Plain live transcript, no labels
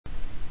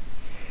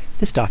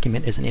This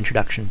document is an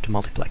introduction to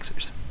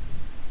multiplexers.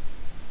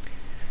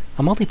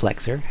 A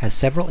multiplexer has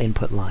several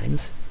input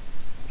lines,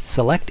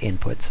 select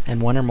inputs,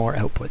 and one or more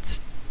outputs.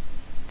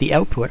 The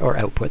output or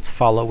outputs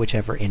follow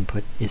whichever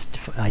input is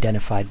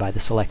identified by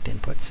the select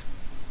inputs.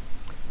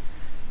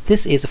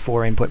 This is a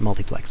 4-input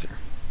multiplexer.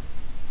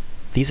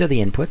 These are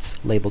the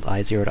inputs, labeled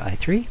I0 to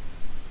I3.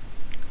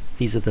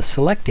 These are the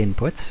select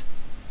inputs,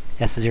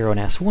 S0 and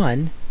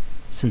S1.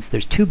 Since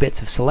there's 2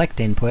 bits of select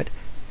input,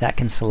 that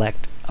can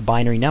select a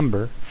binary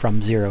number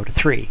from 0 to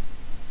 3,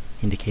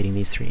 indicating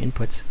these 3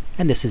 inputs,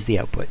 and this is the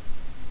output.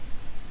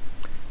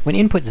 When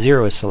input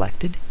 0 is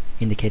selected,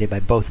 indicated by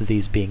both of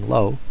these being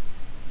low,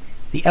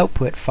 the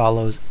output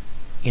follows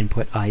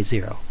input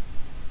I0.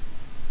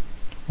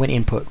 When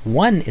input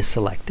 1 is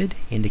selected,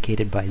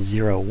 indicated by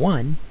 0,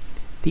 1,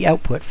 the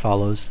output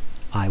follows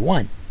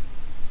I1.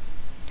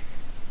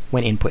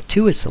 When input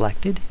 2 is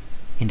selected,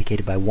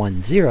 indicated by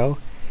 1, 0,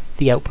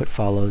 the output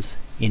follows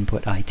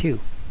input I2.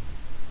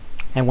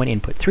 And when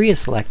input 3 is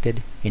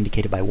selected,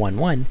 indicated by 1,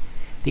 1,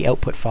 the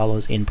output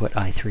follows input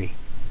I3.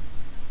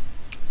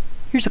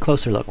 Here's a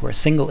closer look where a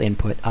single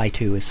input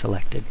I2 is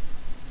selected.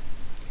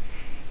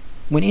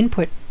 When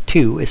input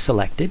 2 is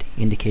selected,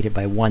 indicated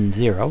by 1,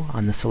 0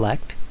 on the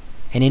select,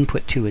 and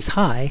input 2 is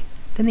high,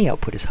 then the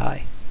output is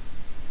high.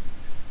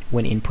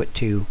 When input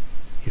 2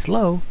 is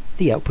low,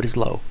 the output is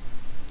low.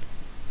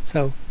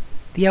 So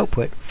the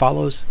output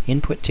follows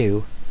input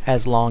 2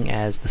 as long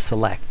as the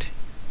select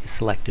is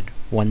selected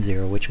 1,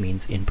 0, which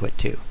means input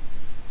 2.